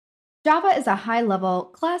Java is a high-level,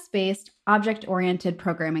 class-based, object-oriented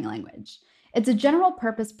programming language. It's a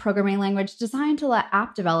general-purpose programming language designed to let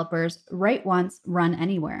app developers write once, run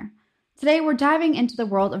anywhere. Today, we're diving into the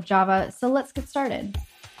world of Java, so let's get started.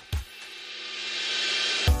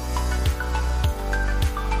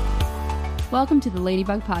 Welcome to the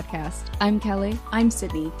Ladybug Podcast. I'm Kelly. I'm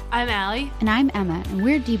Sydney. I'm Allie. And I'm Emma, and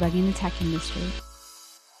we're debugging the tech industry.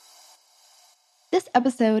 This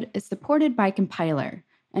episode is supported by Compiler,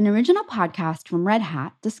 an original podcast from Red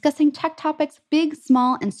Hat discussing tech topics big,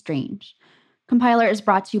 small, and strange. Compiler is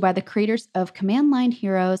brought to you by the creators of Command Line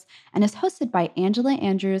Heroes and is hosted by Angela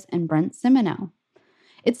Andrews and Brent Simoneau.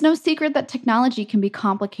 It's no secret that technology can be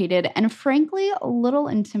complicated and frankly a little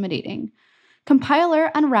intimidating. Compiler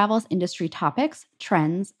unravels industry topics,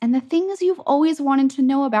 trends, and the things you've always wanted to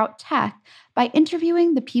know about tech by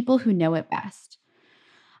interviewing the people who know it best.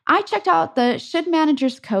 I checked out the Should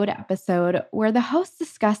Managers Code episode where the hosts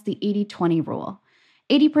discussed the 80-20 rule.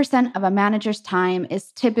 80% of a manager's time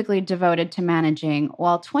is typically devoted to managing,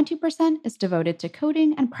 while 20% is devoted to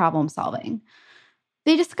coding and problem solving.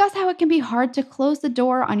 They discuss how it can be hard to close the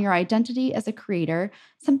door on your identity as a creator,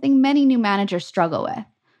 something many new managers struggle with.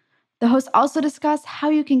 The hosts also discuss how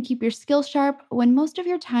you can keep your skills sharp when most of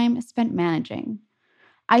your time is spent managing.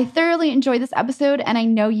 I thoroughly enjoyed this episode, and I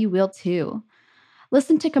know you will too.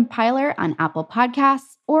 Listen to Compiler on Apple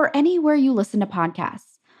Podcasts or anywhere you listen to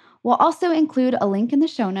podcasts. We'll also include a link in the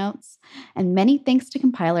show notes, and many thanks to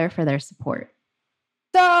Compiler for their support.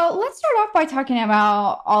 So let's start off by talking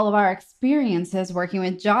about all of our experiences working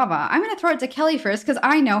with Java. I'm going to throw it to Kelly first because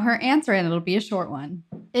I know her answer and it'll be a short one.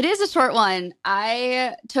 It is a short one.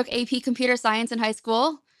 I took AP Computer Science in high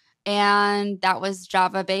school, and that was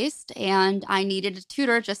Java-based, and I needed a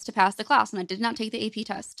tutor just to pass the class, and I did not take the AP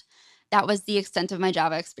test. That was the extent of my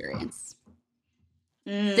Java experience.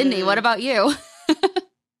 Sydney, what about you?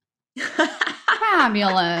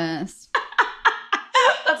 Fabulous.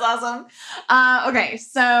 That's awesome. Okay,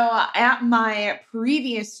 so at my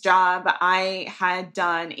previous job, I had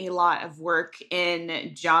done a lot of work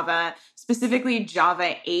in Java, specifically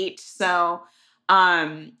Java 8. So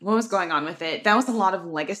what was going on with it? That was a lot of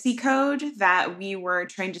legacy code that we were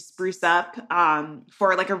trying to spruce up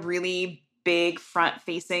for like a really big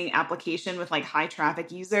front-facing application with like high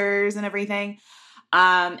traffic users and everything.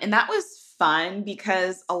 And that was fun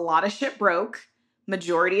because a lot of shit broke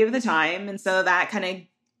majority of the time. And so that kind of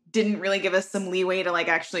didn't really give us some leeway to like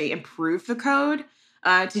actually improve the code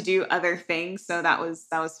to do other things. So that was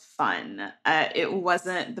fun. It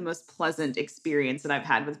wasn't the most pleasant experience that I've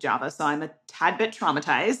had with Java. So I'm a tad bit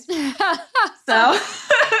traumatized. So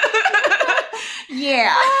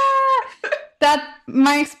yeah. That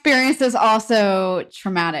my experience is also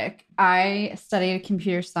traumatic. I studied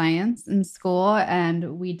computer science in school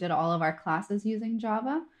and we did all of our classes using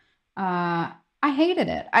Java. I hated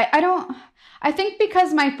it. I think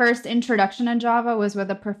because my first introduction to Java was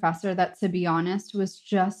with a professor that, to be honest, was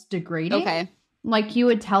just degrading. Okay. Like he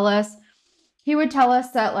would tell us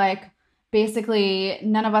that like basically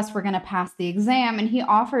none of us were going to pass the exam. And he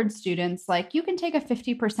offered students like, you can take a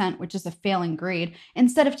 50%, which is a failing grade,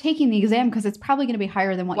 instead of taking the exam because it's probably going to be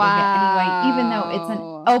higher than what you'll get anyway, even though it's an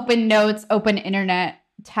open notes, open internet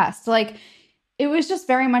test. Like it was just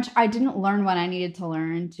very much, I didn't learn what I needed to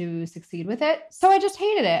learn to succeed with it. So I just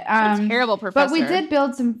hated it. That's a terrible professor. But we did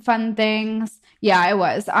build some fun things. Yeah, it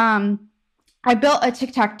was. I built a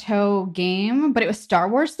tic-tac-toe game, but it was Star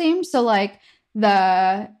Wars themed. So like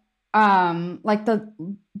the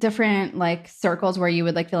different like circles where you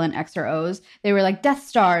would like fill in X or O's, they were like Death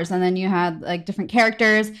Stars. And then you had like different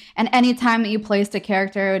characters. And anytime that you placed a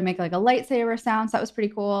character, it would make like a lightsaber sound. So that was pretty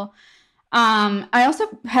cool. I also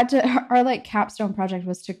had to, our like capstone project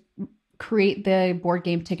was to create the board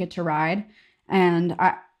game Ticket to Ride. And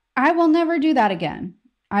I will never do that again.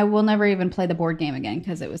 I will never even play the board game again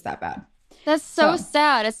because it was that bad. That's so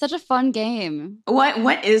sad. It's such a fun game.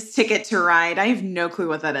 What is Ticket to Ride? I have no clue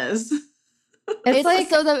what that is. It's like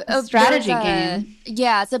a strategy game.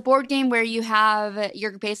 Yeah, it's a board game where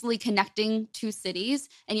you're basically connecting two cities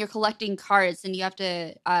and you're collecting cards and you have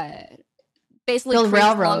to basically build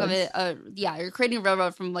railroads. You're creating a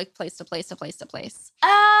railroad from like place to place to place to place.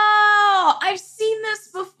 Oh, I've seen this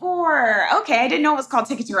before. Okay, I didn't know it was called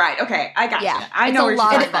Ticket to Ride. Okay, I got you. I know where you're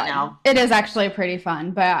talking about now. It is actually pretty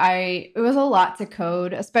fun, but it was a lot to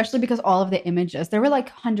code, especially because all of the images, there were like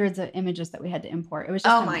hundreds of images that we had to import. It was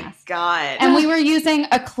just a mess. God. And we were using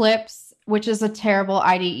Eclipse, which is a terrible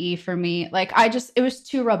IDE for me. Like it was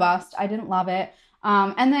too robust. I didn't love it.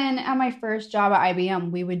 And then at my first job at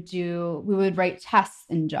IBM, we would write tests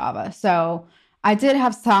in Java. So I did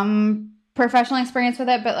have some professional experience with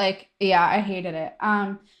it, but like, yeah, I hated it.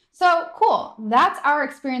 So cool. That's our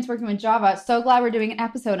experience working with Java. So glad we're doing an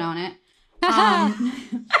episode on it.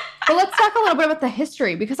 But let's talk a little bit about the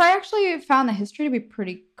history, because I actually found the history to be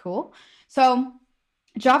pretty cool. So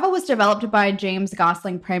Java was developed by James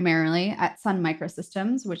Gosling primarily at Sun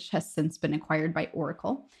Microsystems, which has since been acquired by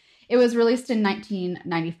Oracle. It was released in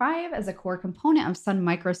 1995 as a core component of Sun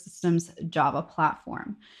Microsystems' Java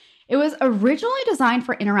platform. It was originally designed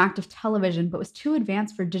for interactive television, but was too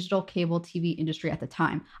advanced for digital cable TV industry at the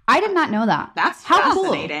time. I did not know that. That's How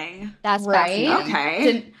fascinating. Cool. That's right. Fascinating.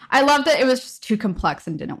 Okay. I loved it. It was just too complex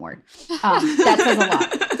and didn't work. That says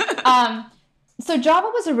a lot. So Java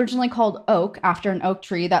was originally called Oak after an oak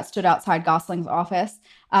tree that stood outside Gosling's office.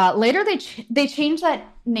 Later, they changed that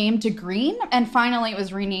name to Green, and finally it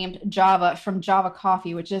was renamed Java from Java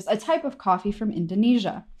Coffee, which is a type of coffee from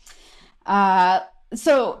Indonesia.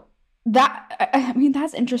 So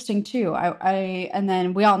that's interesting too. And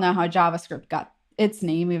then we all know how JavaScript got its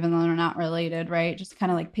name, even though they're not related, right? Just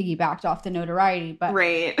kind of like piggybacked off the notoriety. But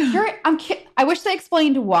right. I wish they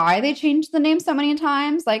explained why they changed the name so many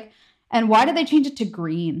times. Like, and why did they change it to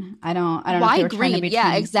Green? I don't know. Why if they were Green? trying to be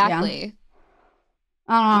Yeah, exactly. Yeah.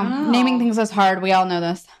 I don't know. Naming things is hard. We all know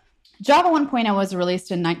this. Java 1.0 was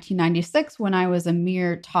released in 1996 when I was a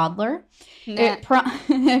mere toddler. It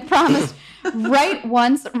promised write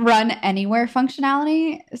once, run anywhere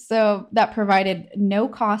functionality. So that provided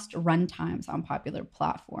no-cost runtimes on popular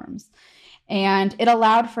platforms. And it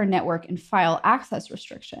allowed for network and file access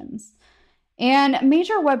restrictions. And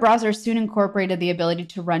major web browsers soon incorporated the ability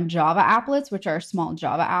to run Java applets, which are small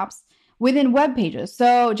Java apps, within web pages.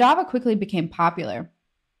 So Java quickly became popular.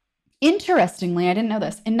 Interestingly, I didn't know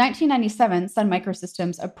this. In 1997, Sun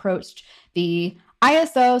Microsystems approached the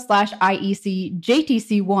ISO/IEC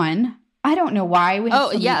JTC1. I don't know why we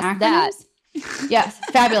have so many acronyms. That. Yes,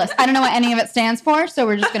 fabulous. I don't know what any of it stands for, so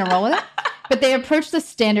we're just going to roll with it. But they approached the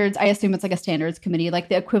standards. I assume it's like a standards committee, like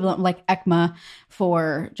the equivalent of like ECMA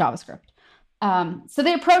for JavaScript. So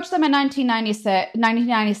they approached them in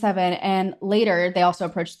 1997, and later they also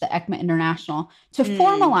approached the ECMA International to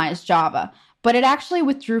formalize Java. But it actually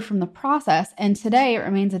withdrew from the process, and today it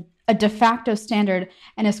remains a de facto standard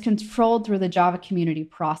and is controlled through the Java community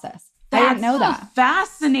process. I didn't know that.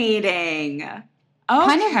 Fascinating. Okay.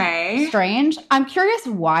 Kind of strange. I'm curious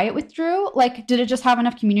why it withdrew. Like, did it just have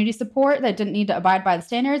enough community support that didn't need to abide by the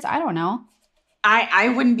standards? I don't know. I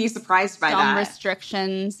wouldn't be surprised by that.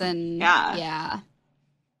 Restrictions and yeah.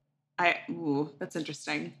 That's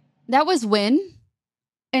interesting. That was when?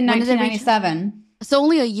 In 1997. So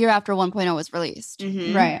only a year after 1.0 was released.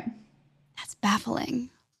 Mm-hmm. Right. That's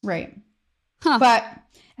baffling. Right. Huh. But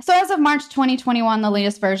so as of March 2021, the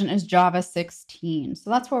latest version is Java 16.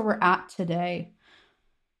 So that's where we're at today.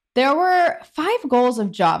 There were 5 goals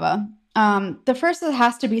of Java. The first is it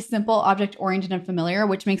has to be simple, object-oriented, and familiar,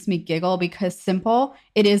 which makes me giggle because simple,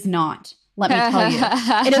 it is not. Let me tell you.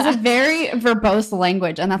 It is a very verbose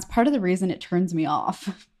language, and that's part of the reason it turns me off.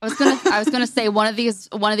 I was gonna say one of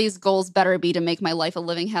these goals better be to make my life a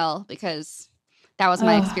living hell, because that was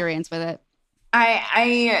my experience with it.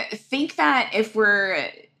 I think that if we're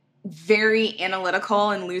very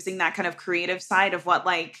analytical and losing that kind of creative side of what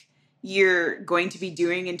like you're going to be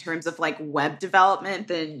doing in terms of like web development,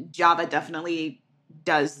 then Java definitely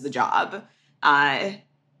does the job.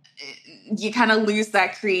 You kind of lose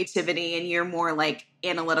that creativity and you're more like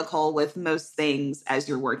analytical with most things as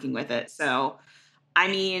you're working with it. So, I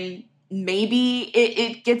mean, maybe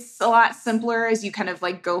it gets a lot simpler as you kind of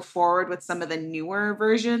like go forward with some of the newer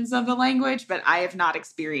versions of the language, but I have not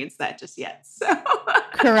experienced that just yet. So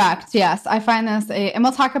Correct. Yes. I find this, and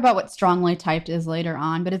we'll talk about what strongly typed is later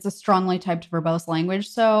on, but it's a strongly typed verbose language.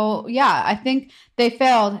 So yeah, I think they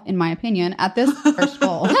failed, in my opinion, at this first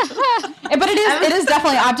goal. But it is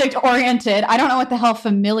definitely object oriented. I don't know what the hell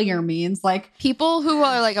familiar means. Like, people who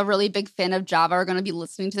are like a really big fan of Java are going to be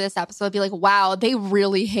listening to this episode and be like, wow, they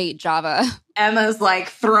really hate Java. Emma's like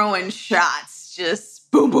throwing shots,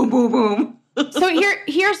 just boom, boom, boom, boom. So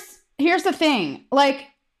here's the thing. Like,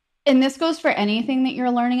 and this goes for anything that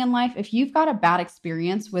you're learning in life. If you've got a bad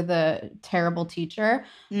experience with a terrible teacher,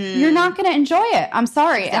 you're not going to enjoy it. I'm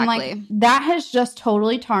sorry. Exactly. And like, that has just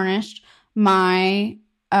totally tarnished my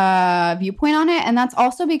viewpoint on it. And that's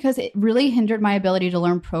also because it really hindered my ability to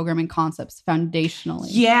learn programming concepts foundationally.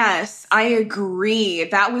 Yes, I agree.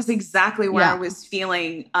 That was exactly where I was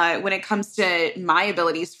feeling when it comes to my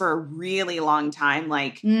abilities for a really long time.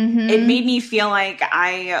 Like, it made me feel like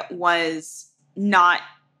I was not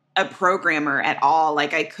a programmer at all.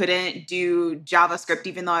 Like, I couldn't do JavaScript,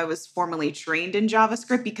 even though I was formally trained in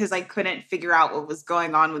JavaScript, because I couldn't figure out what was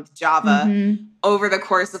going on with Java over the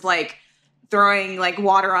course of like throwing like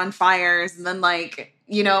water on fires and then like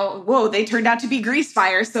whoa, they turned out to be grease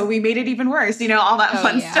fire, so we made it even worse, all that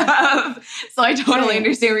fun stuff. So I totally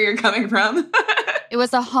understand where you're coming from. It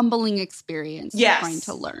was a humbling experience trying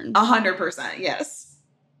to learn. 100%, yes.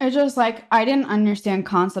 It's just like, I didn't understand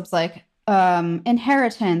concepts like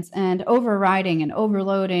inheritance and overriding and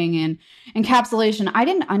overloading and encapsulation. I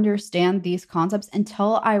didn't understand these concepts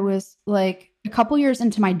until I was like a couple years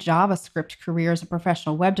into my JavaScript career as a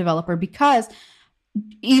professional web developer, because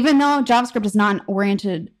even though JavaScript is not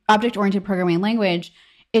an object-oriented programming language,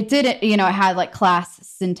 it had like class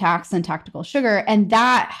syntax, syntactical sugar, and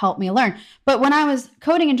that helped me learn. But when I was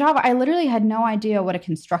coding in Java, I literally had no idea what a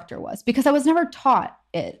constructor was because I was never taught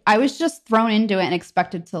it. I was just thrown into it and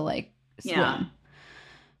expected to like swim. Yeah.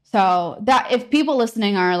 So that if people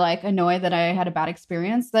listening are like annoyed that I had a bad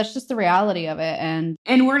experience, that's just the reality of it. And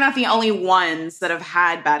we're not the only ones that have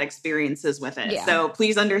had bad experiences with it. Yeah. So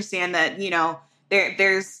please understand that,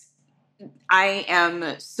 I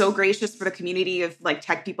am so gracious for the community of like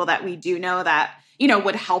tech people that we do know that,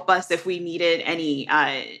 would help us if we needed any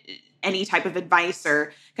type of advice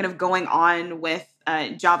or kind of going on with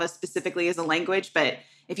Java specifically as a language. But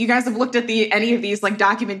if you guys have looked at any of these like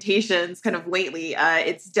documentations kind of lately,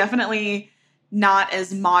 it's definitely not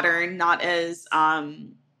as modern, not as,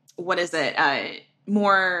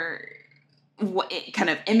 more kind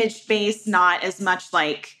of image-based, not as much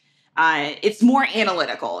like, it's more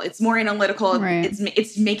analytical. Right.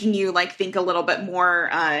 It's making you like think a little bit more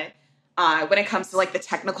when it comes to like the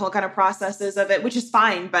technical kind of processes of it, which is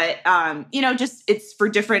fine. But, just it's for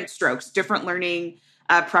different strokes, different learning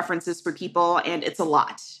preferences for people. And it's a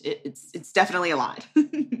lot. It's definitely a lot.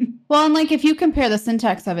 Well, and like if you compare the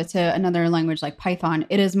syntax of it to another language like Python,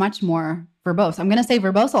 it is much more verbose. I'm going to say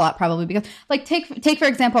verbose a lot probably because like take for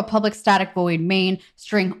example, public static void main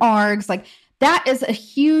string args, like that is a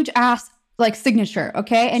huge ass like signature.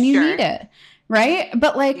 Okay. And you need it. Right.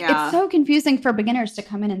 But like, it's so confusing for beginners to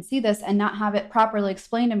come in and see this and not have it properly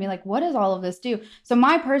explained to me. Like, what does all of this do? So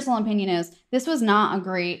my personal opinion is this was not a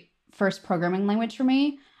great first programming language for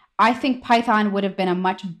me. I think Python would have been a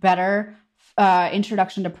much better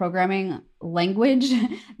introduction to programming language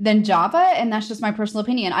than Java. And that's just my personal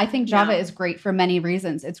opinion. I think Java is great for many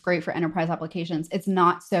reasons. It's great for enterprise applications. It's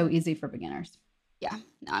not so easy for beginners. Yeah,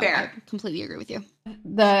 I completely agree with you.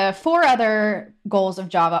 The 4 other goals of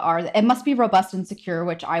Java are it must be robust and secure,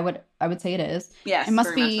 which I would say it is. Yes, it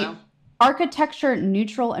must be architecture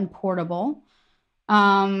neutral and portable.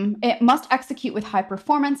 It must execute with high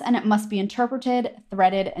performance, and it must be interpreted,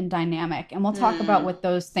 threaded, and dynamic. And we'll talk about what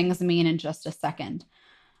those things mean in just a second.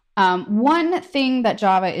 One thing that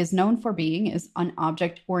Java is known for being is an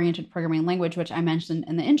object-oriented programming language, which I mentioned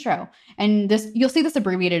in the intro. And you'll see this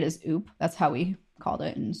abbreviated as OOP. That's how we called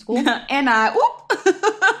it in school. And OOP.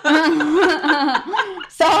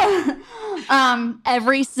 So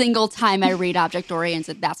every single time I read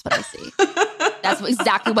object-oriented, that's what I see. That's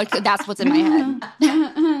what's in my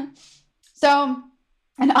head. So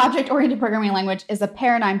an object-oriented programming language is a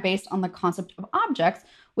paradigm based on the concept of objects,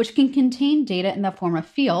 which can contain data in the form of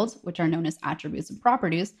fields, which are known as attributes and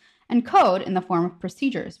properties, and code in the form of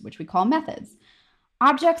procedures, which we call methods.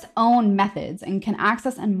 Objects own methods and can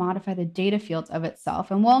access and modify the data fields of itself.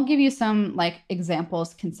 And we'll give you some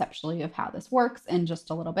examples conceptually of how this works in just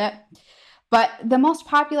a little bit. But the most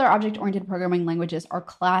popular object-oriented programming languages are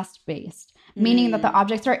class-based, meaning that the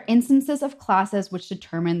objects are instances of classes which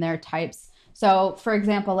determine their types. So, for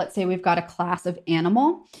example, let's say we've got a class of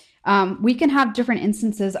animal. We can have different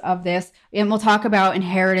instances of this, and we'll talk about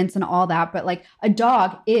inheritance and all that. But a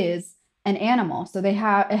dog is an animal, so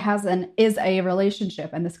is a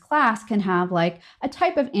relationship, and this class can have a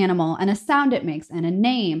type of animal and a sound it makes and a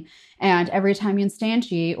name. And every time you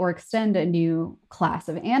instantiate or extend a new class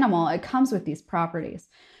of animal, it comes with these properties.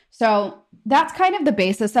 So that's kind of the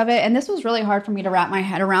basis of it. And this was really hard for me to wrap my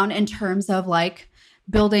head around in terms of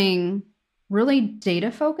building really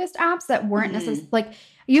data focused apps that weren't necessarily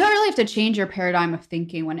you really have to change your paradigm of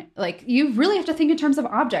thinking when you really have to think in terms of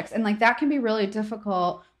objects. And that can be really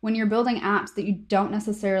difficult when you're building apps that you don't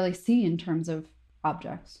necessarily see in terms of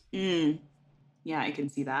objects. Yeah, I can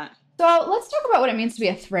see that. So let's talk about what it means to be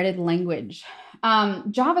a threaded language.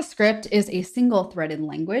 JavaScript is a single threaded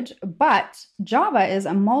language, but Java is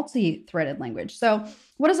a multi-threaded language. So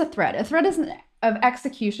what is a thread? A thread of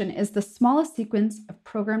execution is the smallest sequence of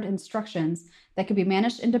programmed instructions that can be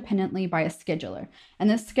managed independently by a scheduler. And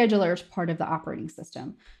this scheduler is part of the operating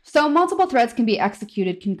system. So multiple threads can be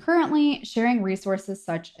executed concurrently, sharing resources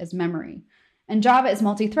such as memory. And Java is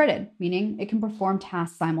multi-threaded, meaning it can perform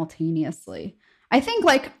tasks simultaneously. I think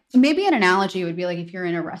like maybe an analogy would be like if you're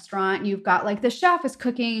in a restaurant, you've got like the chef is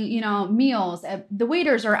cooking, meals, the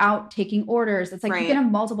waiters are out taking orders. It's like you can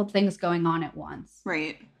have multiple things going on at once.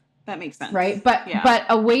 Right. That makes sense. Right. But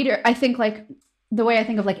a waiter, I think like the way I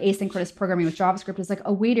think of like asynchronous programming with JavaScript is like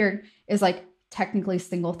a waiter is like technically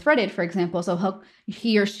single threaded, for example. So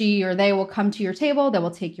he or she or they will come to your table, they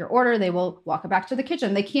will take your order, they will walk it back to the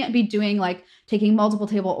kitchen. They can't be doing like taking multiple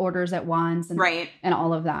table orders at once and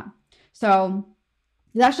all of that. So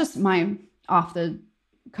that's just my off the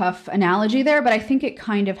cuff analogy there, but I think it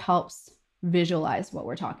kind of helps visualize what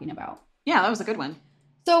we're talking about. Yeah, that was a good one.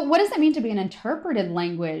 So what does it mean to be an interpreted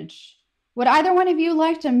language? Would either one of you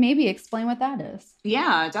like to maybe explain what that is?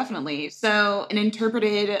 Yeah, definitely. So an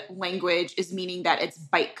interpreted language is meaning that its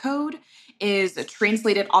bytecode is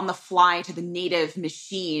translated on the fly to the native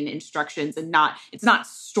machine instructions and it's not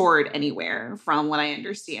stored anywhere from what I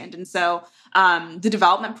understand. And so the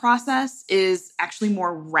development process is actually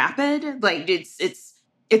more rapid. Like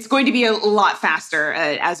it's going to be a lot faster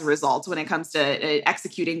as a result when it comes to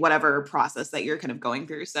executing whatever process that you're kind of going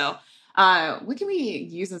through. So what can we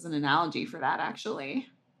use as an analogy for that, actually?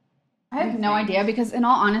 I have no idea because in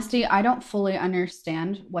all honesty, I don't fully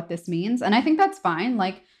understand what this means. And I think that's fine.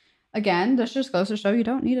 Like, again, this just goes to show you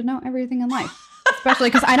don't need to know everything in life, especially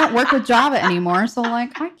because I don't work with Java anymore. So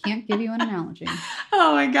like, I can't give you an analogy.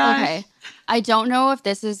 Oh my gosh. Okay. I don't know if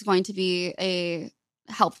this is going to be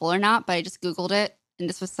helpful or not, but I just Googled it and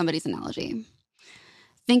this was somebody's analogy.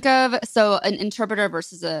 Think of, an interpreter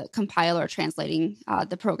versus a compiler translating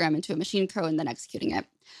the program into a machine code and then executing it.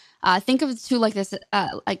 Think of the two like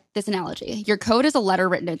this analogy. Your code is a letter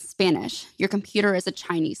written in Spanish. Your computer is a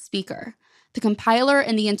Chinese speaker. The compiler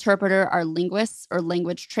and the interpreter are linguists or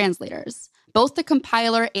language translators. Both the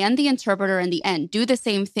compiler and the interpreter in the end do the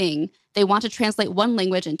same thing. They want to translate one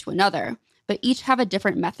language into another, but each have a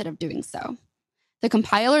different method of doing so. The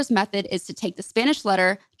compiler's method is to take the Spanish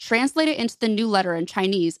letter, translate it into the new letter in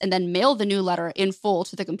Chinese, and then mail the new letter in full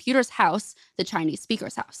to the computer's house, the Chinese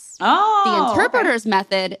speaker's house. Oh, the interpreter's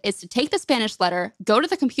method is to take the Spanish letter, go to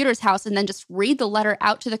the computer's house, and then just read the letter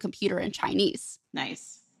out to the computer in Chinese.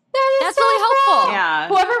 Nice. That's really helpful. Yeah.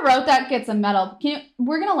 Whoever wrote that gets a medal.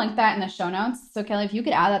 We're going to link that in the show notes. So Kelly, if you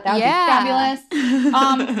could add that would be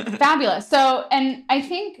fabulous. Fabulous. So, and I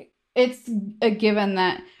think it's a given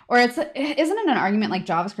that, or isn't it an argument like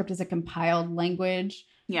JavaScript is a compiled language?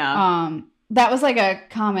 Yeah. That was like a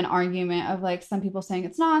common argument of like some people saying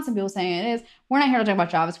it's not, some people saying it is. We're not here to talk about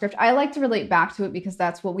JavaScript. I like to relate back to it because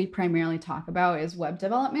that's what we primarily talk about is web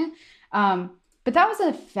development. But that was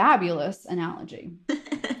a fabulous analogy.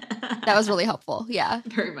 That was really helpful. Yeah.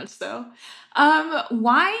 Very much so.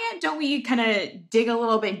 Why don't we kind of dig a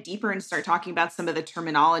little bit deeper and start talking about some of the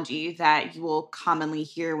terminology that you will commonly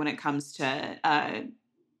hear when it comes to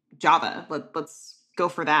Java? Let's go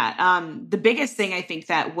for that. The biggest thing I think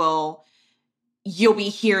that you'll be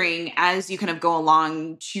hearing as you kind of go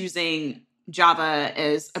along choosing Java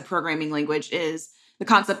as a programming language is the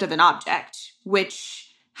concept of an object,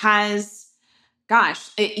 which has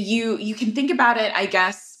you can think about it, I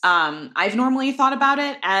guess. I've normally thought about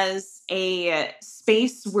it as a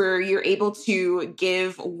space where you're able to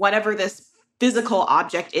give whatever this physical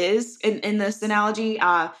object is in this analogy,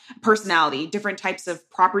 personality, different types of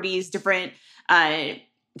properties, different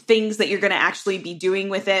things that you're going to actually be doing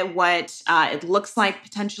with it, what it looks like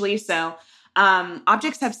potentially. So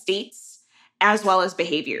objects have states as well as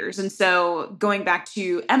behaviors. And so going back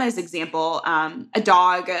to Emma's example, a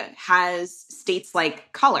dog has states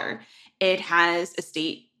like color. It has a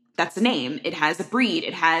state that's a name. It has a breed.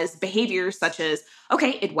 It has behaviors such as,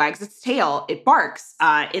 okay, it wags its tail. It barks.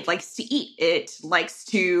 It likes to eat. It likes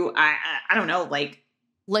to, I don't know, like...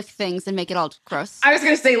 lick things and make it all gross. I was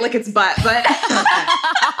going to say lick its butt, but...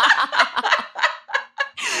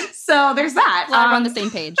 So there's that. Glad we're on the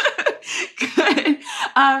same page. Good.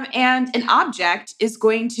 And an object is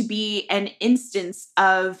going to be an instance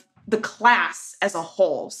of the class as a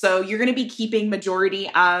whole. So you're going to be keeping majority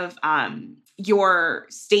of your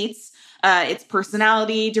states, its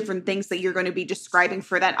personality, different things that you're going to be describing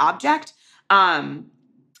for that object.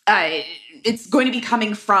 It's going to be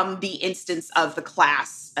coming from the instance of the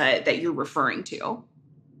class that you're referring to.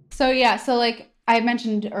 So yeah, so like I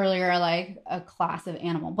mentioned earlier, like a class of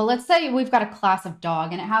animal, but let's say we've got a class of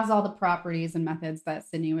dog and it has all the properties and methods that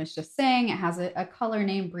Sydney was just saying. It has a color,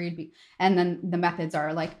 name, breed, and then the methods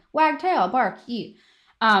are like wag tail, bark, eat.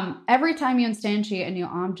 Every time you instantiate a new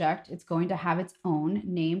object, it's going to have its own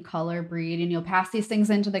name, color, breed, and you'll pass these things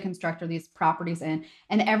into the constructor, these properties in,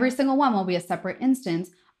 and every single one will be a separate instance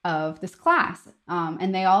of this class.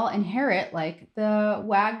 And they all inherit like the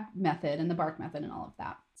wag method and the bark method and all of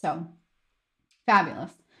that. So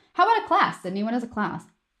Fabulous. How about a class, Sydney? What is a class?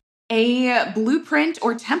 A blueprint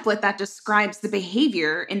or template that describes the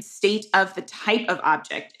behavior and state of the type of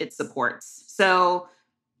object it supports. So,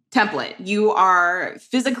 template, you are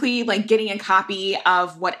physically like getting a copy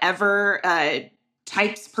of whatever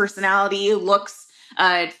types, personality, looks,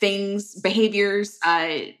 things, behaviors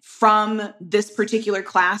from this particular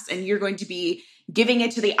class, and you're going to be giving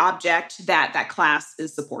it to the object that that class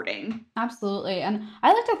is supporting. Absolutely. And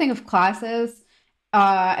I like to think of classes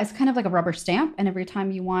as kind of like a rubber stamp. And every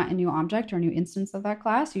time you want a new object or a new instance of that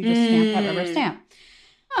class, you just stamp that rubber stamp.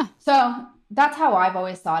 So that's how I've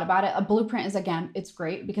always thought about it. A blueprint is, again, it's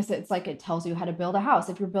great because it's like it tells you how to build a house.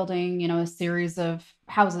 If you're building, you know, a series of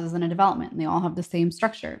houses in a development and they all have the same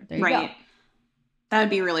structure, there you go. That would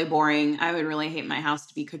be really boring. I would really hate my house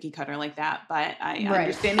to be cookie cutter like that, but I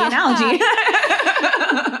understand the analogy.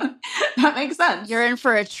 That makes sense. You're in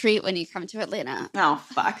for a treat when you come to Atlanta. Oh,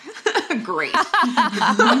 fuck. Great.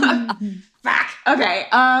 Fuck. Okay.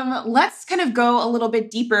 Let's kind of go a little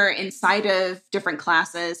bit deeper inside of different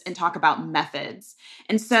classes and talk about methods.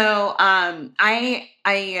 And so I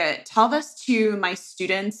tell this to my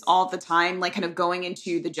students all the time, like kind of going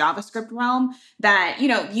into the JavaScript realm, that, you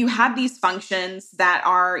know, you have these functions that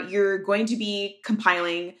are, you're going to be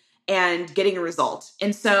compiling and getting a result.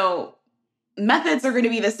 And so methods are going to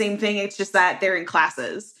be the same thing. It's just that they're in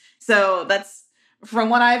classes. So that's, from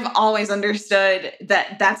what I've always understood,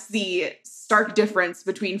 that's the stark difference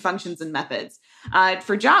between functions and methods.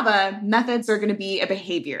 For Java, methods are going to be a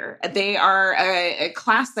behavior. They are a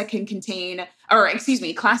class that can contain,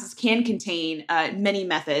 classes can contain many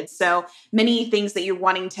methods. So many things that you're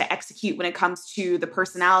wanting to execute when it comes to the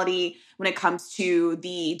personality, when it comes to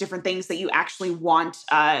the different things that you actually want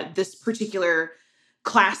this particular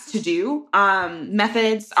class to do.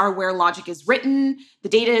 Methods are where logic is written, the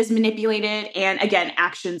data is manipulated, and again,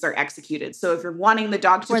 actions are executed. So if you're wanting the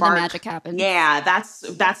dog to bark, where the magic happens. Yeah,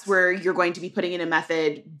 that's where you're going to be putting in a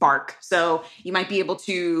method bark. So you might be able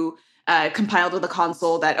to compile to the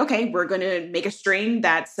console that, okay, we're going to make a string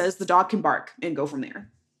that says the dog can bark and go from there.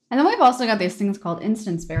 And then we've also got these things called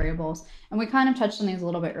instance variables. And we kind of touched on these a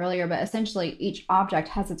little bit earlier, but essentially each object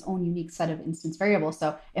has its own unique set of instance variables.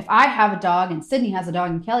 So if I have a dog and Sydney has a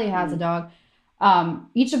dog and Kelly has a dog,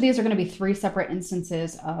 each of these are going to be 3 separate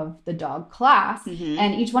instances of the dog class.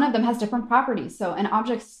 And each one of them has different properties. So an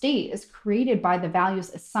object state is created by the values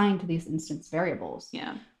assigned to these instance variables.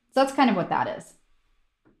 Yeah. So that's kind of what that is.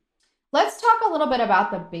 Let's talk a little bit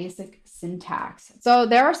about the basic syntax. So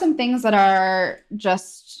there are some things that are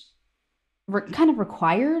just kind of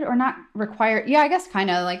required or not required. Yeah, I guess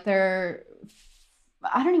kind of like they're,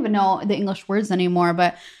 I don't even know the English words anymore,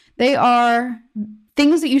 but they are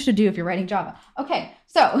things that you should do if you're writing Java. Okay,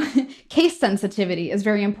 so case sensitivity is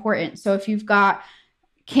very important. So if you've got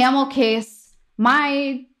camel case,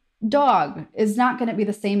 my dog is not going to be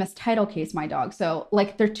the same as title case, my dog. So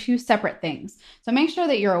like they're 2 separate things. So make sure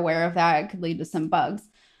that you're aware of that. It could lead to some bugs.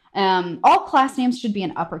 All class names should be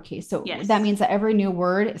in uppercase. So that means that every new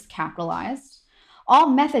word is capitalized. All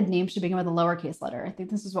method names should begin with a lowercase letter. I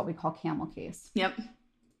think this is what we call camel case. Yep.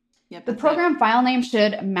 The program file name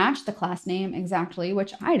should match the class name exactly,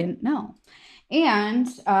 which I didn't know. And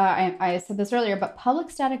I said this earlier, but public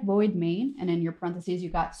static void main, and in your parentheses, you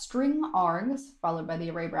got string args followed by the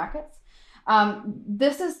array brackets.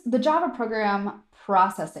 This is the Java program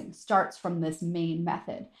processing starts from this main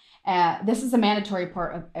method. This is a mandatory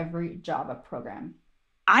part of every Java program.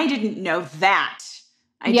 I didn't know that.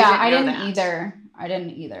 I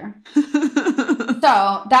didn't either.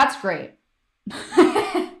 So that's great.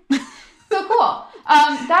 So cool.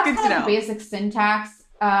 That's good kind of the basic syntax.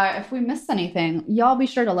 If we missed anything, y'all be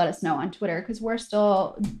sure to let us know on Twitter because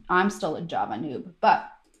I'm still a Java noob. But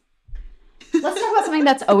let's talk about something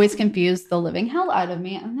that's always confused the living hell out of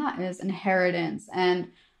me, and that is inheritance.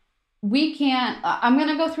 And we can't, I'm going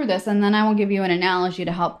to go through this and then I will give you an analogy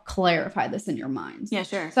to help clarify this in your minds. Yeah,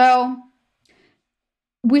 sure. So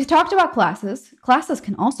we've talked about classes. Classes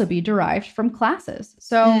can also be derived from classes.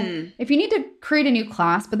 So if you need to create a new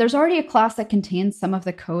class, but there's already a class that contains some of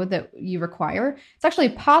the code that you require, it's actually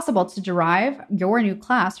possible to derive your new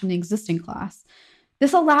class from the existing class.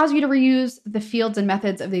 This allows you to reuse the fields and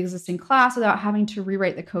methods of the existing class without having to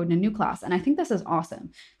rewrite the code in a new class. And I think this is awesome.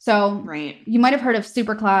 So you might have heard of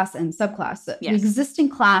superclass and subclass. Yes. The existing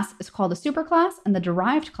class is called a superclass and the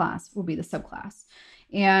derived class will be the subclass.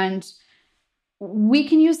 And we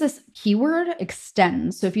can use this keyword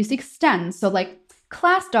extends. So if you see extends, so like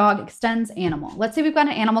class dog extends animal. Let's say we've got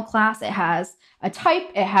an animal class. It has a type,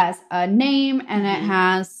 it has a name, and it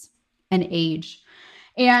has an age.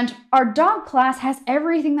 And our dog class has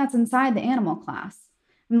everything that's inside the animal class.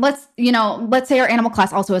 let's say our animal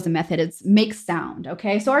class also has a method. It's make sound.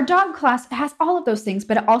 Okay. So our dog class has all of those things,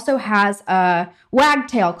 but it also has a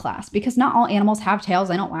wagtail class because not all animals have tails.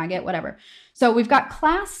 They don't wag it, whatever. So we've got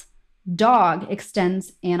class dog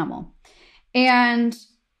extends animal. And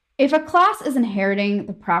if a class is inheriting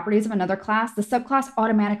the properties of another class, the subclass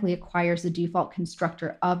automatically acquires the default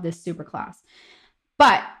constructor of this superclass.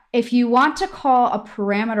 But if you want to call a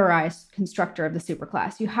parameterized constructor of the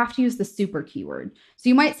superclass, you have to use the super keyword. So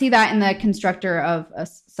you might see that in the constructor of a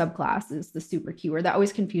subclass is the super keyword. That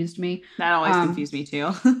always confused me. That always confused me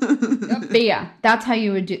too. But yeah, that's how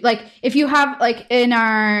you would do. Like if you have like in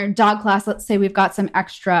our dog class, let's say we've got some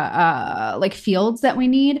extra like fields that we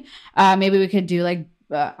need. Maybe we could do like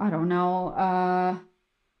I don't know.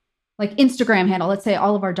 Like Instagram handle. Let's say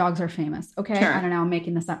all of our dogs are famous. Okay. Sure. I don't know. I'm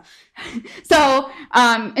making this up. So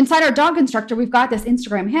inside our dog constructor, we've got this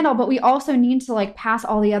Instagram handle, but we also need to like pass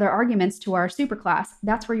all the other arguments to our super class.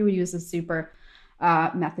 That's where you would use the super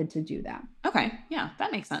method to do that. Okay. Yeah,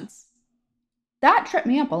 that makes sense. That tripped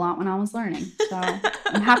me up a lot when I was learning. So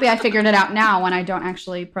I'm happy I figured it out now when I don't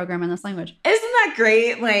actually program in this language. Isn't that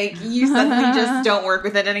great? Like you suddenly just don't work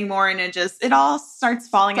with it anymore and it all starts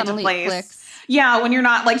falling into place. Clicks. Yeah, when you're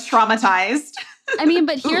not like traumatized. I mean,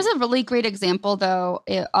 but here's a really great example, though,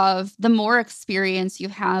 of the more experience you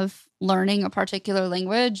have learning a particular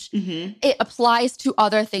language, it applies to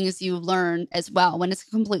other things you learn as well when it's a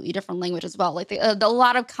completely different language as well. Like a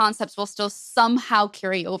lot of concepts will still somehow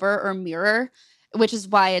carry over or mirror, which is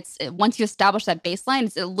why once you establish that baseline,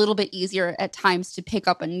 it's a little bit easier at times to pick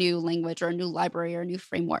up a new language or a new library or a new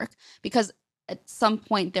framework because at some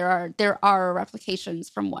point there are replications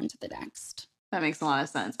from one to the next. That makes a lot of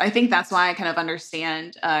sense. I think that's why I kind of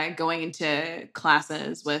understand going into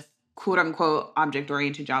classes with quote unquote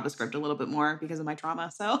object-oriented JavaScript a little bit more because of my trauma.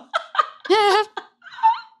 So you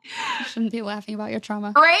shouldn't be laughing about your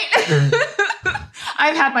trauma. Right?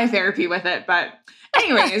 I've had my therapy with it. But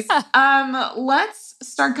anyways, let's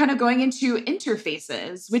start kind of going into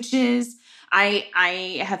interfaces, which is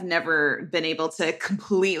I have never been able to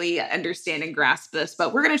completely understand and grasp this,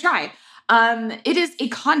 but we're going to try. It is a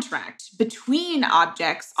contract between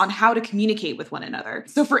objects on how to communicate with one another.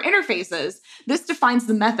 So for interfaces, this defines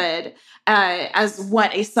the method as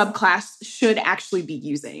what a subclass should actually be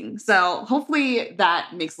using. So hopefully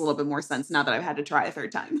that makes a little bit more sense now that I've had to try a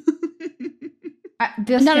third time.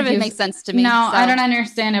 None of it makes sense to me. No, so. I don't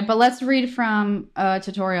understand it. But let's read from a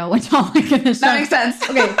tutorial, which I'll link in the show. That makes sense.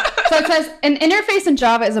 Okay. So it says, an interface in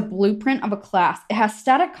Java is a blueprint of a class. It has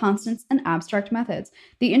static constants and abstract methods.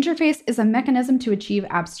 The interface is a mechanism to achieve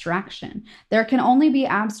abstraction. There can only be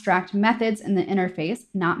abstract methods in the interface,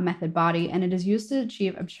 not method body, and it is used to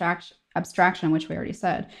achieve abstraction, which we already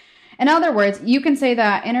said. In other words, you can say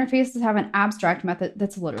that interfaces have an abstract method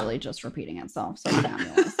that's literally just repeating itself. So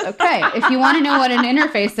fabulous. Okay, if you want to know what an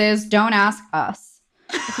interface is, don't ask us.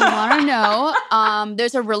 If you want to know,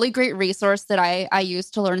 there's a really great resource that I use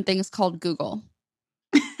to learn things called Google.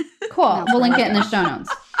 Cool. We'll link it in the show notes.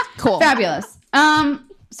 Cool. Fabulous.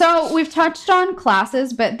 So we've touched on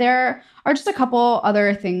classes, but there are just a couple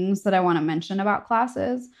other things that I want to mention about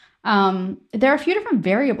classes. There are a few different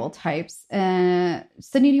variable types.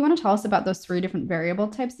 Sydney, do you want to tell us about those 3 different variable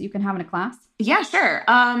types that you can have in a class? Yeah, sure.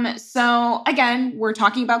 So again, we're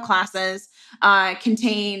talking about classes,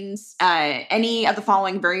 contains any of the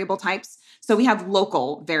following variable types. So we have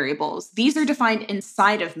local variables. These are defined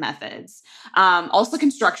inside of methods. Also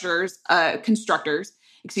constructors,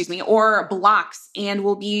 or blocks, and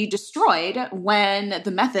will be destroyed when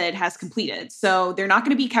the method has completed. So they're not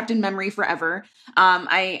going to be kept in memory forever.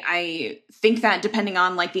 I think that depending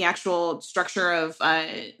on like the actual structure of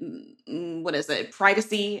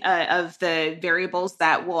privacy of the variables,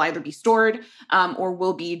 that will either be stored or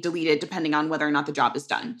will be deleted depending on whether or not the job is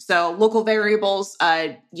done. So local variables,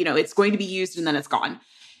 it's going to be used and then it's gone.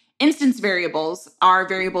 Instance variables are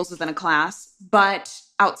variables within a class, but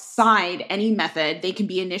outside any method, they can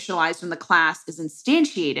be initialized when the class is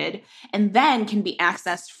instantiated and then can be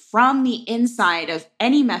accessed from the inside of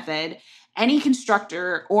any method, any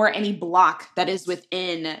constructor, or any block that is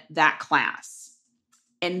within that class.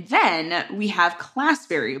 And then we have class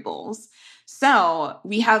variables. So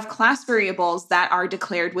we have class variables that are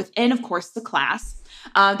declared within, of course, the class.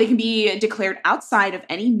 They can be declared outside of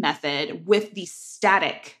any method with the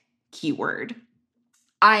static keyword.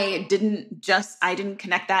 I didn't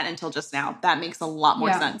connect that until just now. That makes a lot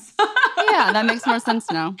more sense. Yeah, that makes more sense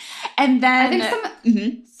now. And then I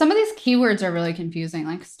think some of these keywords are really confusing,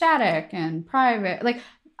 like static and private. Like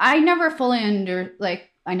I never fully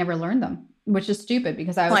I never learned them. Which is stupid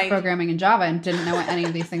because I was Like- programming in Java and didn't know what any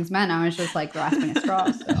of these things meant. I was just like grasping at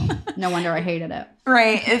straws. So no wonder I hated it.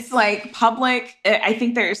 Right. It's like public. I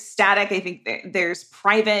think there's static. I think there's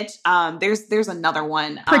private. There's another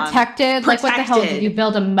one. Protected. Like what the hell? Did protected. you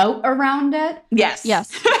build a moat around it? Yes.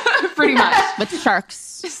 Yes. Pretty much. With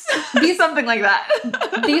sharks. Something like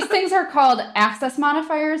that. These things are called access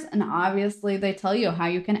modifiers. And obviously they tell you how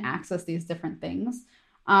you can access these different things.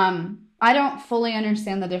 I don't fully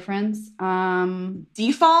understand the difference.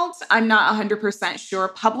 Default, I'm not 100% sure.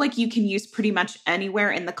 Public, you can use pretty much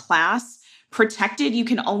anywhere in the class. Protected, you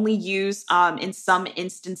can only use in some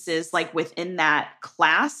instances, like within that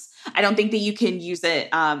class. I don't think that you can use it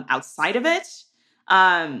outside of it.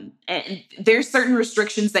 And there's certain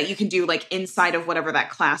restrictions that you can do like inside of whatever that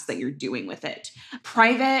class that you're doing with it.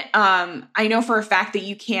 Private, I know for a fact that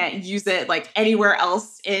you can't use it like anywhere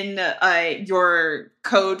else in your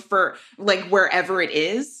code for like wherever it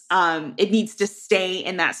is. It needs to stay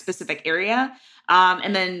in that specific area.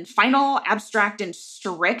 And then final, abstract, and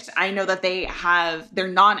strict. I know that they have their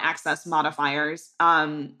non-access modifiers.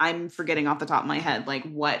 I'm forgetting off the top of my head like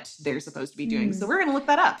what they're supposed to be doing. So we're gonna look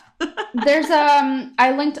that up. There's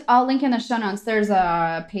I'll link in the show notes. There's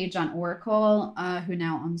a page on Oracle, who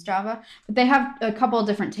now owns Java, but they have a couple of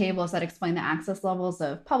different tables that explain the access levels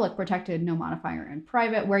of public, protected, no modifier, and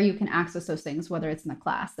private, where you can access those things, whether it's in the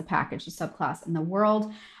class, the package, the subclass, and the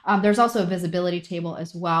world. There's also a visibility table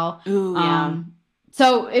as well. Ooh, yeah.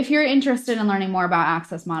 So if you're interested in learning more about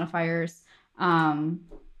access modifiers,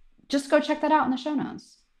 just go check that out in the show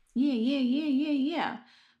notes. Yeah.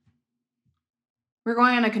 We're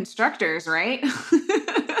going on to constructors, right?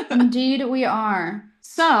 Indeed, we are.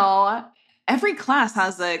 So every class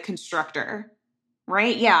has a constructor,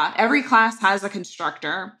 right? Yeah, every class has a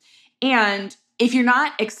constructor. And if you're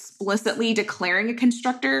not explicitly declaring a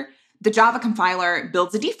constructor, the Java compiler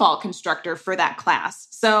builds a default constructor for that class.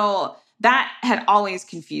 So that had always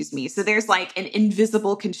confused me. So there's like an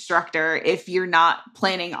invisible constructor if you're not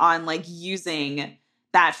planning on like using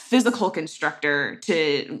that physical constructor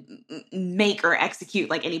to make or execute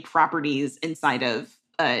like any properties inside of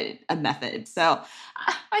a method. So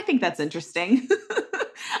I think that's interesting.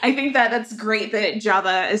 I think that that's great that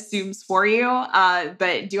Java assumes for you.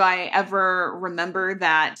 But do I ever remember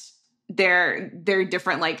that there are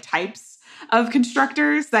different like types of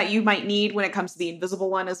constructors that you might need when it comes to the invisible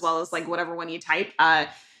one, as well as like whatever one you type.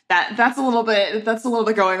 That's a little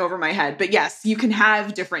bit going over my head. But yes, you can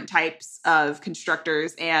have different types of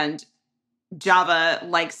constructors, and Java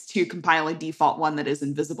likes to compile a default one that is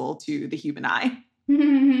invisible to the human eye.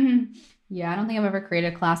 Yeah, I don't think I've ever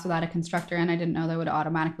created a class without a constructor, and I didn't know they would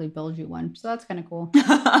automatically build you one. So that's kind of cool.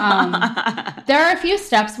 There are a few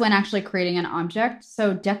steps when actually creating an object.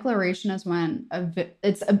 So declaration is when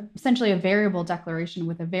it's essentially a variable declaration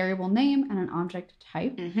with a variable name and an object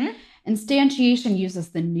type. Mm-hmm. Instantiation uses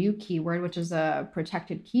the new keyword, which is a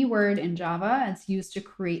protected keyword in Java. It's used to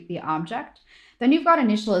create the object. Then you've got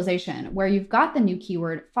initialization, where you've got the new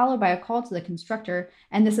keyword followed by a call to the constructor,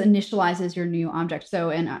 and this initializes your new object. So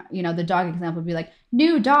in the dog example would be like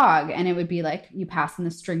new dog, and it would be like you pass in the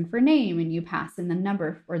string for name, and you pass in the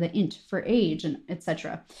number or the int for age, and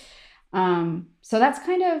etc. So that's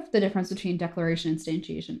kind of the difference between declaration,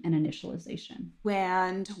 instantiation, and initialization.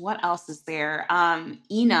 And what else is there?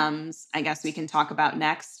 Enums, I guess we can talk about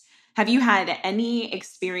next. Have you had any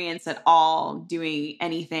experience at all doing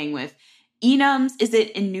anything with enums? Is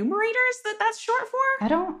it enumerators that's short for? I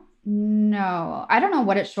don't know. I don't know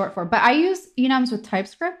what it's short for, but I use enums with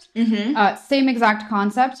TypeScript. Mm-hmm. Same exact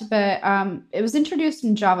concept, but it was introduced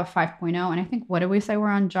in Java 5.0. And I think, what did we say? We're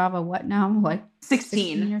on Java what now? Like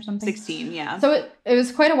 16 or something? 16, yeah. So it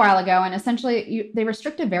was quite a while ago. And essentially, they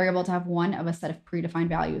restrict a variable to have one of a set of predefined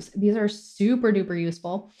values. These are super duper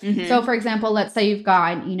useful. Mm-hmm. So for example, let's say you've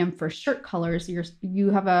got an enum for shirt colors. You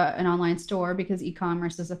have an online store because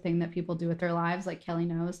e-commerce is a thing that people do with their lives, like Kelly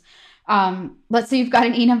knows. Let's say you've got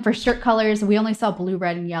an enum for shirt colors. We only sell blue,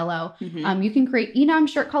 red, and yellow. Mm-hmm. You can create enum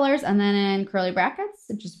shirt colors, and then in curly brackets,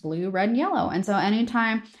 it's just blue, red, and yellow. And so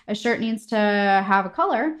anytime a shirt needs to have a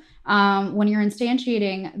color, when you're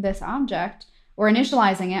instantiating this object or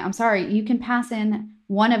initializing it, you can pass in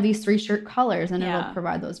one of these three shirt colors, and it'll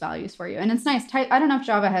provide those values for you. And it's nice. I don't know if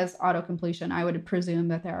Java has auto completion. I would presume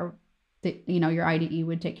that your IDE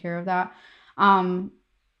would take care of that.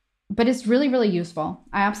 But it's really, really useful.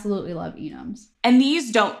 I absolutely love enums. And these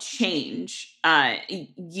don't change.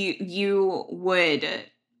 You would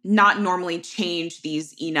not normally change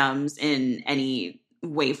these enums in any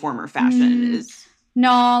way, form, or fashion.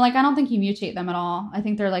 No, like I don't think you mutate them at all. I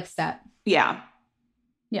think they're like set. Yeah.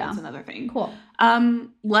 Yeah. That's another thing. Cool.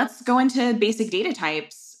 Let's go into basic data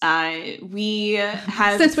types. We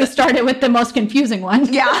have... Since we started with the most confusing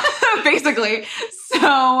one. Yeah, basically.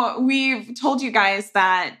 So we've told you guys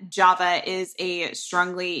that Java is a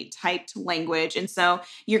strongly typed language. And so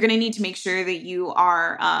you're going to need to make sure that you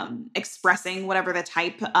are expressing whatever the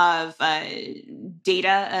type of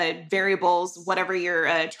data, variables, whatever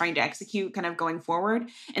you're trying to execute kind of going forward.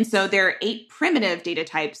 And so there are 8 primitive data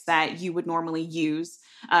types that you would normally use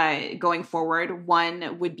going forward.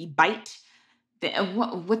 One would be byte.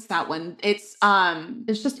 What's that one? It's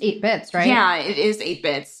just 8 bits, right? Yeah, it is 8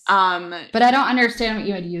 bits. But I don't understand what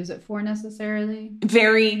you would use it for necessarily.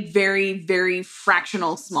 Very, very, very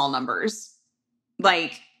fractional small numbers,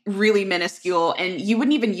 like really minuscule. And you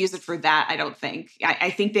wouldn't even use it for that, I don't think. I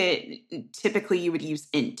think that typically you would use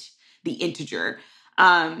int, the integer.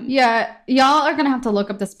 Yeah, y'all are going to have to look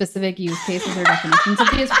up the specific use cases or definitions of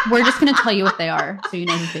these. We're just going to tell you what they are so you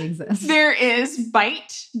know that they exist. There is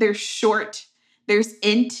byte, there's short, there's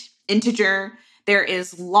int, integer, there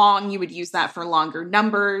is long, you would use that for longer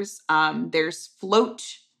numbers. There's float,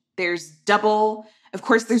 there's double, of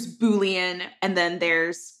course there's Boolean, and then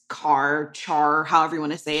there's char, however you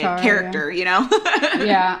want to say it, character, you know?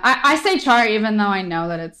 Yeah, I say char even though I know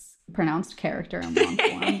that it's pronounced character in long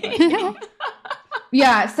form. But, you know.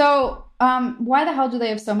 Yeah, so why the hell do they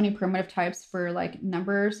have so many primitive types for like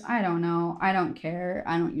numbers? I don't know. I don't care.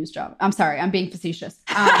 I don't use Java. I'm sorry. I'm being facetious.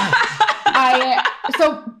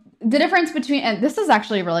 So the difference between, and this is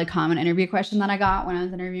actually a really common interview question that I got when I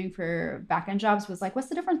was interviewing for backend jobs, was like, what's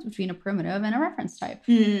the difference between a primitive and a reference type?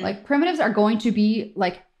 Like primitives are going to be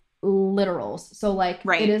like literals. So like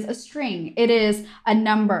It is a string, it is a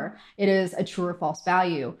number, it is a true or false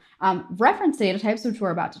value. Reference data types, which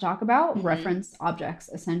we're about to talk about, reference objects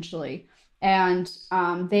essentially. And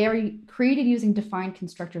they are created using defined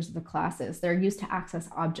constructors of the classes. They're used to access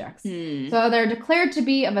objects. So they're declared to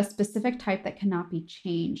be of a specific type that cannot be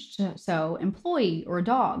changed. So employee or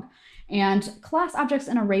dog. And class objects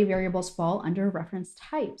and array variables fall under reference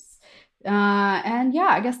types. And yeah,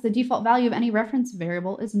 I guess the default value of any reference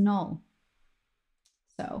variable is null.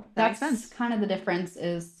 So that's kind of the difference,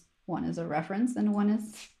 is one is a reference and one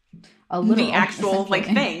is a literal. The actual like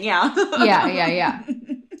thing, yeah. Yeah.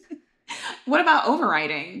 What about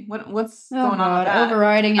overriding? What's going on with that?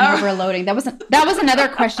 Overriding and overloading. That was another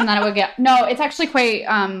question that I would get. No, it's actually quite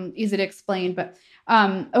easy to explain, but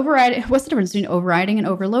overriding, what's the difference between overriding and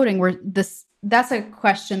overloading? That's a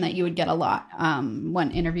question that you would get a lot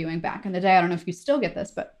when interviewing back in the day. I don't know if you still get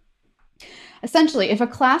this, but essentially, if a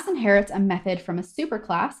class inherits a method from a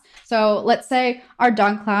superclass, so let's say our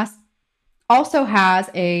dog class also has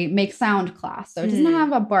a make sound class. So it doesn't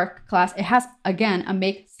have a bark class. It has, again, a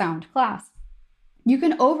make sound class. You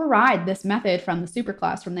can override this method from the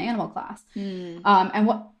superclass, from the animal class. And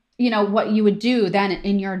what you would do then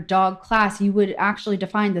in your dog class, you would actually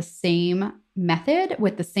define the same method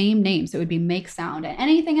with the same name. So it would be make sound, and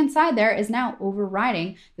anything inside there is now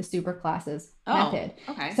overriding the superclass's method.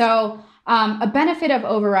 Okay. So a benefit of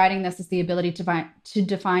overriding this is the ability to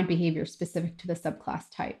define behavior specific to the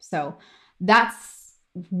subclass type. So that's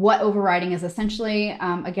what overriding is essentially.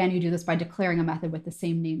 Again, you do this by declaring a method with the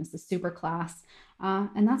same name as the superclass.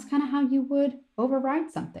 And that's kind of how you would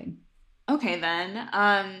override something. Okay,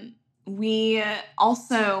 then. We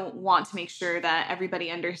also want to make sure that everybody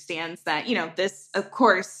understands that, this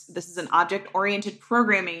is an object-oriented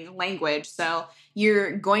programming language. So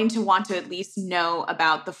you're going to want to at least know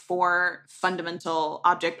about the 4 fundamental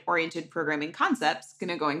object-oriented programming concepts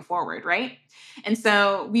going forward, right? And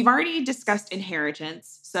so we've already discussed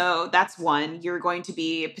inheritance. So that's one. You're going to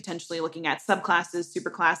be potentially looking at subclasses,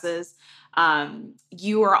 superclasses.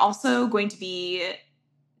 You are also going to be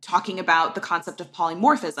talking about the concept of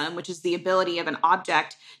polymorphism, which is the ability of an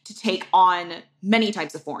object to take on many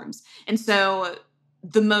types of forms. And so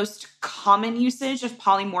the most common usage of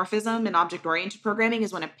polymorphism in object-oriented programming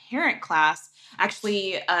is when a parent class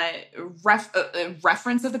actually a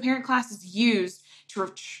reference of the parent class is used to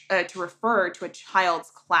refer to a child's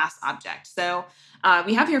class object. So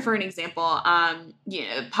we have here, for an example,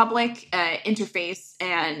 public, interface,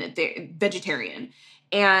 and the vegetarian.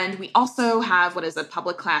 And we also have what is a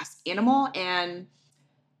public class animal and,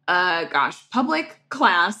 public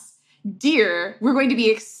class deer. We're going to be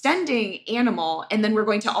extending animal, and then we're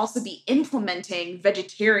going to also be implementing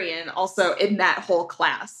vegetarian also in that whole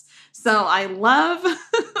class. So I love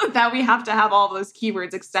that we have to have all those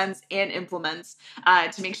keywords, extends and implements,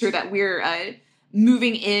 to make sure that we're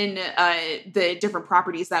moving in the different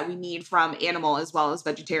properties that we need from animal as well as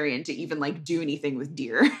vegetarian to even do anything with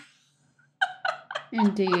deer.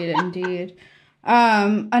 Indeed.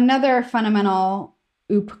 Another fundamental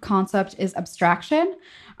OOP concept is abstraction.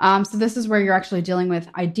 So this is where you're actually dealing with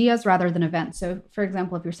ideas rather than events. So for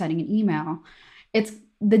example, if you're sending an email, it's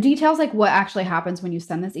the details like what actually happens when you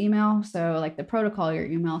send this email. So like the protocol your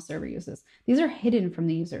email server uses, these are hidden from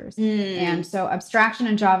the users. And so abstraction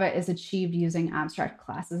in Java is achieved using abstract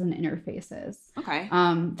classes and interfaces. Okay.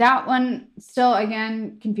 That one still,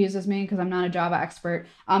 again, confuses me because I'm not a Java expert.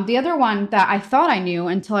 The other one that I thought I knew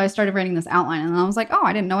until I started writing this outline, and I was like, oh,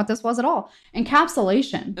 I didn't know what this was at all.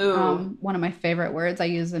 Encapsulation. One of my favorite words I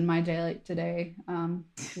use in my day-to-day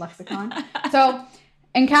lexicon. So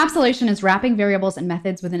encapsulation is wrapping variables and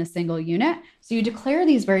methods within a single unit. So you declare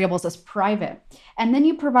these variables as private, and then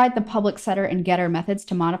you provide the public setter and getter methods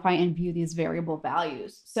to modify and view these variable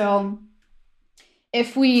values. So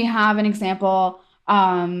if we have an example,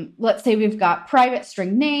 let's say we've got private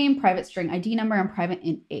string name, private string ID number, and private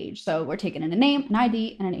int age. So we're taking in a name, an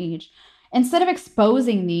ID, and an age. Instead of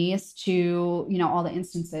exposing these to, all the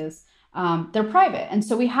instances, they're private. And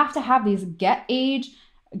so we have to have these get age,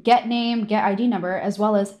 get name, get ID number, as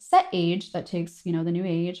well as set age that takes, the new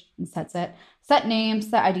age and sets it, set name,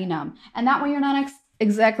 set ID num. And that way you're not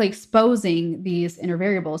exactly exposing these inner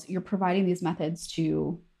variables. You're providing these methods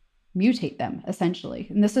to mutate them, essentially.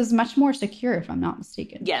 And this is much more secure, if I'm not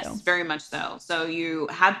mistaken. Yes, very much so. So you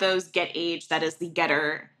have those get age, that is the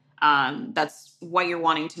getter. That's what you're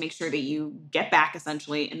wanting to make sure that you get back,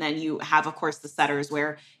 essentially. And then you have, of course, the setters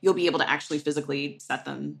where you'll be able to actually physically set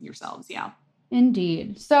them yourselves. Yeah.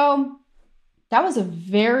 Indeed. So that was a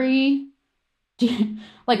very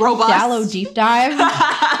robust, shallow deep dive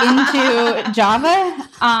into Java.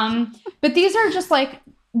 But these are just like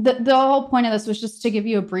the whole point of this was just to give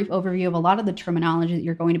you a brief overview of a lot of the terminology that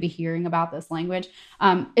you're going to be hearing about this language.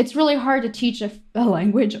 It's really hard to teach a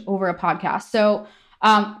language over a podcast. So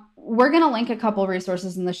we're going to link a couple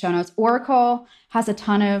resources in the show notes. Oracle has a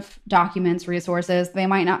ton of documents, resources. They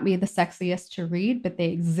might not be the sexiest to read, but they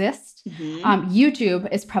exist.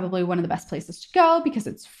 YouTube is probably one of the best places to go because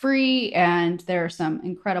it's free and there are some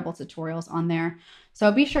incredible tutorials on there. So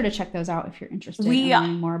be sure to check those out if you're interested in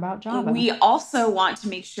learning more about Java. We also want to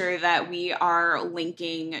make sure that we are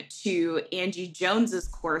linking to Angie Jones's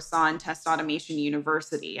course on Test Automation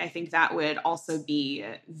University. I think that would also be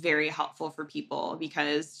very helpful for people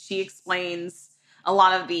because she explains a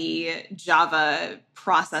lot of the Java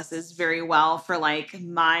processes very well for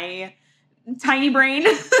my tiny brain.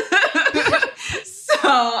 So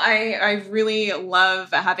I really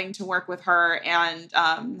love having to work with her and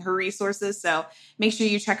her resources. So make sure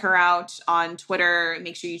you check her out on Twitter.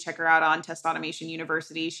 Make sure you check her out on Test Automation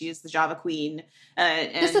University. She is the Java queen.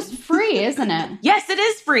 This is free, isn't it? Yes, it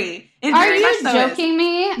is free. Are you joking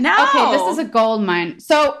me? No. Okay, this is a gold mine.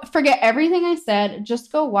 So forget everything I said.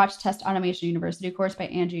 Just go watch Test Automation University course by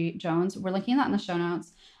Angie Jones. We're linking that in the show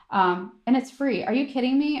notes. And it's free. Are you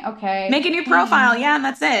kidding me? Okay. Make a new profile. Yeah, and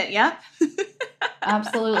that's it. Yep.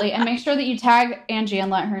 Absolutely. And make sure that you tag Angie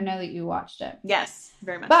and let her know that you watched it. Yes,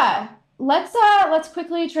 very much. But let's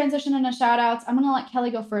quickly transition into shout outs. I'm going to let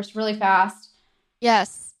Kelly go first really fast.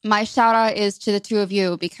 Yes. My shout out is to the two of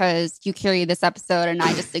you because you carried this episode and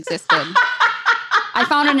I just existed. I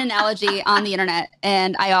found an analogy on the internet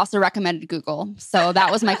and I also recommended Google. So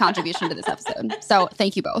that was my contribution to this episode. So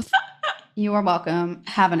thank you both. You are welcome.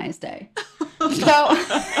 Have a nice day. So,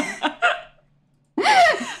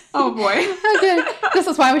 oh boy. Okay. This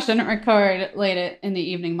is why we shouldn't record late in the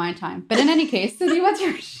evening my time. But in any case, Susie, what's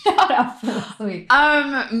your shout out for this week?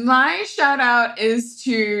 My shout out is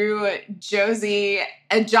to Josie,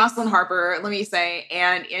 Jocelyn Harper, let me say,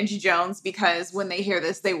 and Angie Jones, because when they hear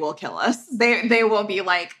this, they will kill us. They will be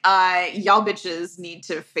like, y'all bitches need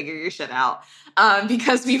to figure your shit out.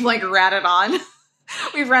 Because we've ratted on.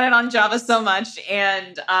 We've ratted on Java so much.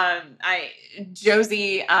 And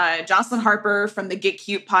Jocelyn Harper from the Get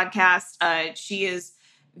Cute podcast, she is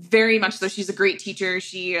very much so. She's a great teacher.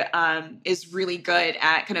 She is really good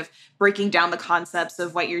at kind of breaking down the concepts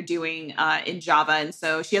of what you're doing in Java. And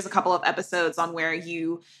so she has a couple of episodes on where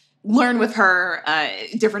you learn with her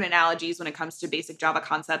different analogies when it comes to basic Java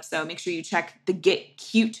concepts. So make sure you check the Get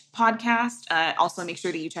Cute podcast. Also make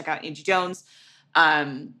sure that you check out Angie Jones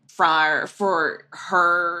for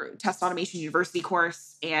her Test Automation University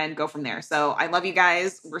course and go from there. So I love you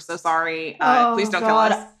guys. We're so sorry. Please don't kill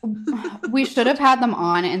us. We should have had them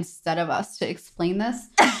on instead of us to explain this.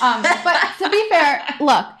 But to be fair,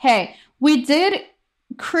 look, hey, we did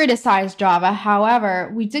criticize Java.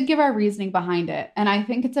 However, we did give our reasoning behind it. And I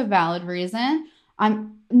think it's a valid reason.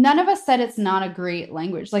 None of us said it's not a great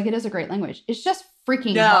language. It is a great language. It's just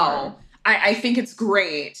freaking hard. I think it's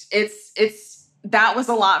great. That was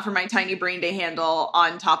a lot for my tiny brain to handle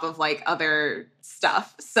on top of other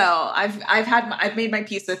stuff. So I've made my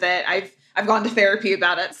peace with it. I've gone to therapy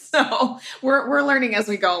about it. So we're learning as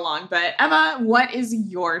we go along. But Emma, what is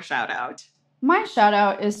your shout out? My shout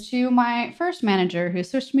out is to my first manager who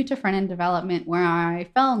switched me to front-end development, where I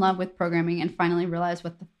fell in love with programming and finally realized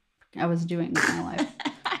what the I was doing with my life.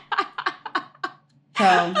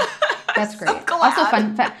 So that's great. So glad. Also,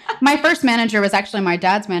 fun fact, my first manager was actually my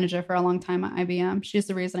dad's manager for a long time at IBM. She's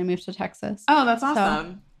the reason I moved to Texas. Oh, that's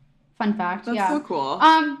awesome. So, fun fact. That's so cool.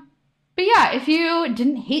 But yeah, if you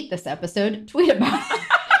didn't hate this episode, tweet about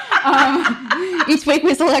it. Each week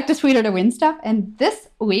we select a tweeter to win stuff, and this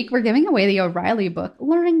week we're giving away the O'Reilly book,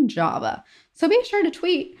 Learning Java. So be sure to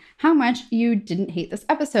tweet how much you didn't hate this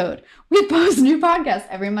episode. We post new podcasts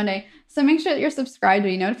every Monday, so make sure that you're subscribed to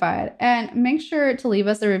be notified, and make sure to leave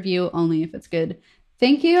us a review only if it's good.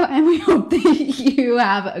 Thank you, and we hope that you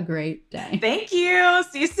have a great day. Thank you.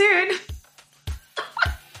 See you soon.